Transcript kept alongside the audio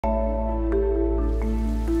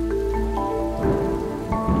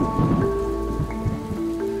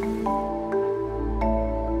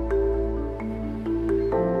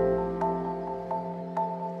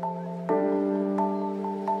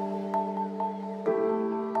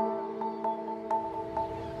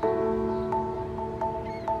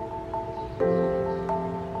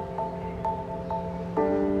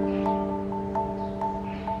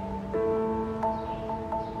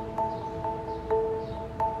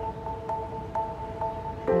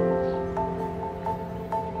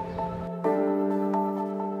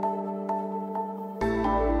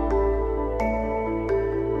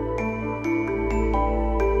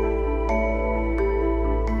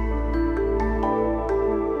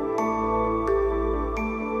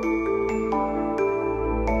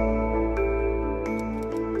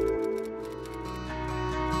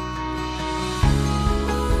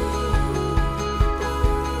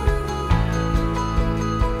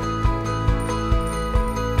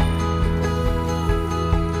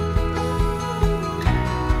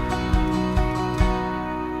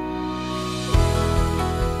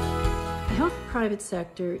private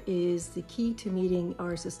sector is the key to meeting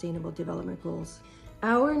our Sustainable Development Goals.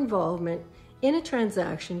 Our involvement in a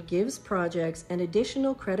transaction gives projects an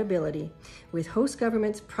additional credibility with host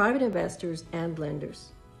governments, private investors, and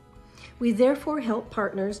lenders. We therefore help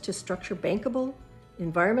partners to structure bankable,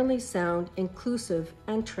 environmentally sound, inclusive,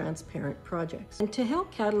 and transparent projects, and to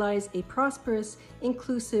help catalyze a prosperous,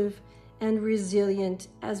 inclusive, and resilient,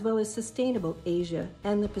 as well as sustainable Asia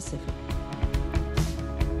and the Pacific.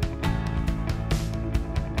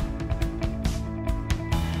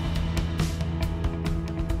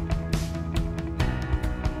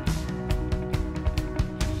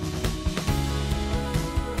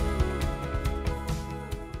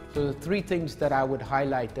 So the three things that I would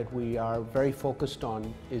highlight that we are very focused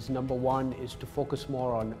on is, number one, is to focus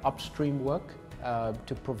more on upstream work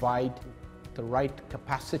to provide the right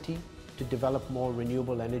capacity to develop more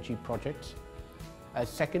renewable energy projects.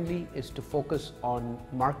 Secondly, is to focus on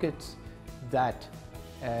markets that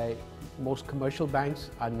most commercial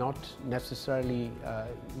banks are not necessarily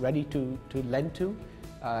ready to lend to,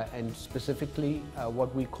 and specifically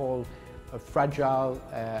what we call fragile,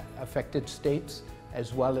 affected states,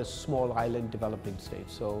 as well as small island developing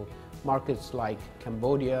states. So markets like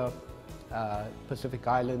Cambodia, Pacific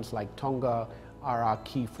Islands like Tonga are our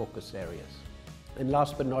key focus areas. And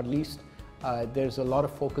last but not least, there's a lot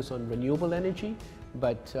of focus on renewable energy,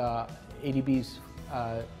 but ADB's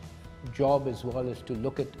job as well is to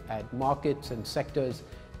look at markets and sectors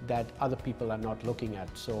that other people are not looking at.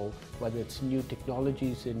 So whether it's new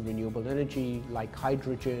technologies in renewable energy like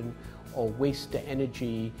hydrogen or waste to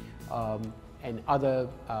energy, and other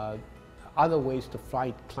ways to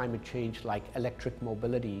fight climate change like electric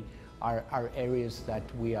mobility are areas that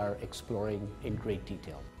we are exploring in great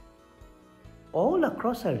detail. All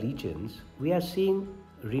across our regions, we are seeing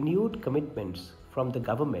renewed commitments from the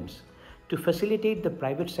governments to facilitate the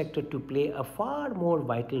private sector to play a far more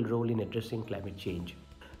vital role in addressing climate change.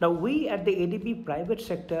 Now, we at the ADB private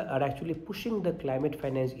sector are actually pushing the climate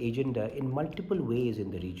finance agenda in multiple ways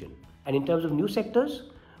in the region. And in terms of new sectors,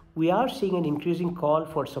 we are seeing an increasing call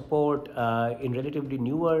for support in relatively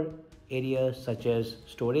newer areas such as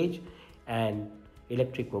storage and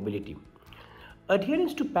electric mobility.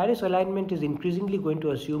 Adherence to Paris alignment is increasingly going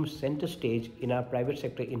to assume center stage in our private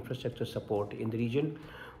sector infrastructure support in the region.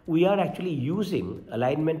 We are actually using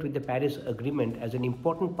alignment with the Paris Agreement as an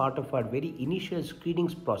important part of our very initial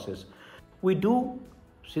screenings process. We do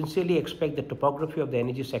sincerely expect the topography of the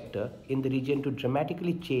energy sector in the region to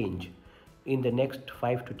dramatically change in the next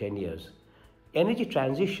 5 to 10 years. Energy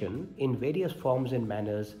transition in various forms and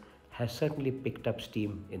manners has certainly picked up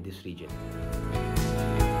steam in this region.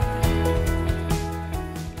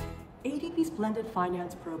 ADB's blended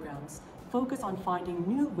finance programs focus on finding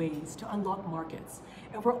new ways to unlock markets,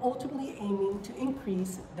 and we're ultimately aiming to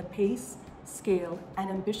increase the pace, scale, and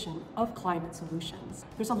ambition of climate solutions.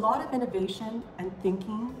 There's a lot of innovation and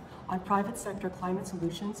thinking on private sector climate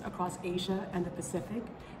solutions across Asia and the Pacific,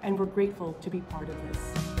 and we're grateful to be part of this.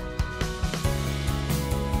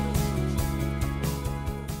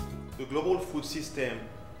 The global food system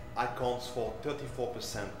accounts for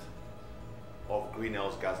 34% of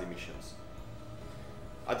greenhouse gas emissions.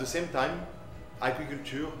 At the same time,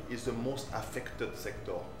 agriculture is the most affected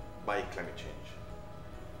sector by climate change.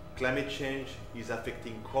 Climate change is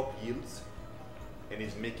affecting crop yields and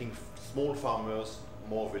is making small farmers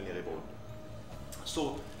more vulnerable.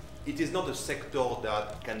 So it is not a sector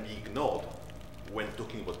that can be ignored when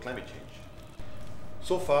talking about climate change.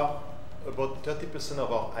 So far, about 30%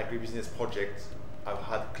 of our agribusiness projects have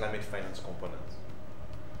had climate finance components.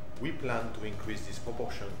 We plan to increase this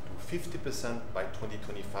proportion to 50% by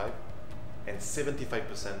 2025 and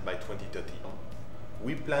 75% by 2030.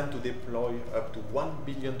 We plan to deploy up to $1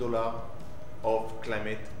 billion of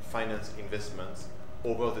climate finance investments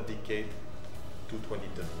over the decade to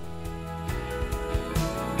 2030.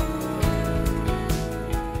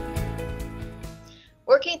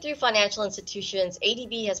 Working through financial institutions,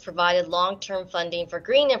 ADB has provided long-term funding for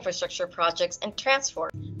green infrastructure projects and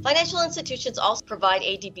transport. Financial institutions also provide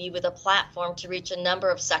ADB with a platform to reach a number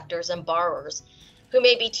of sectors and borrowers who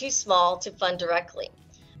may be too small to fund directly.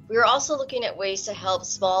 We are also looking at ways to help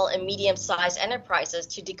small and medium-sized enterprises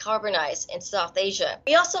to decarbonize in South Asia.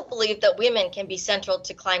 We also believe that women can be central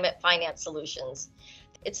to climate finance solutions.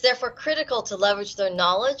 It's therefore critical to leverage their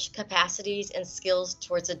knowledge, capacities, and skills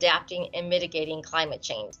towards adapting and mitigating climate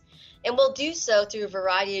change. And we'll do so through a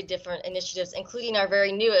variety of different initiatives, including our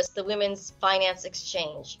very newest, the Women's Finance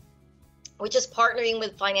Exchange, which is partnering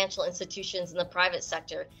with financial institutions in the private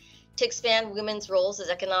sector to expand women's roles as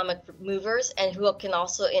economic movers and who can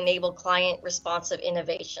also enable client-responsive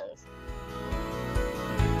innovations.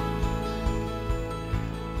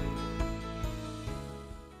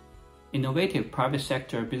 Innovative private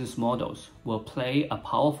sector business models will play a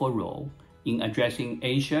powerful role in addressing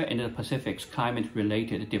Asia and the Pacific's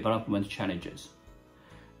climate-related development challenges.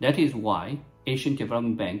 That is why Asian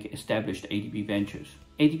Development Bank established ADB Ventures.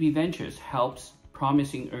 ADB Ventures helps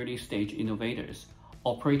promising early-stage innovators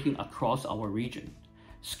operating across our region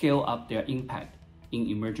scale up their impact in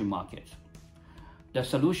emerging markets. The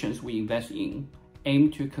solutions we invest in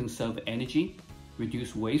aim to conserve energy,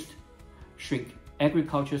 reduce waste, shrink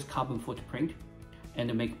agriculture's carbon footprint,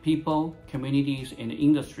 and make people, communities, and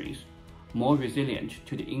industries more resilient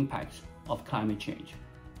to the impacts of climate change.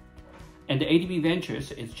 And the ADB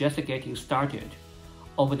Ventures is just getting started.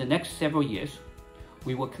 Over the next several years,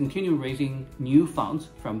 we will continue raising new funds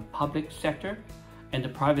from public sector and the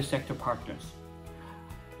private sector partners,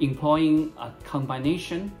 employing a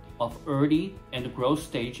combination of early and growth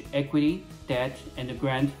stage equity, debt, and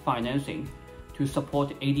grant financing to support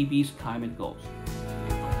ADB's climate goals.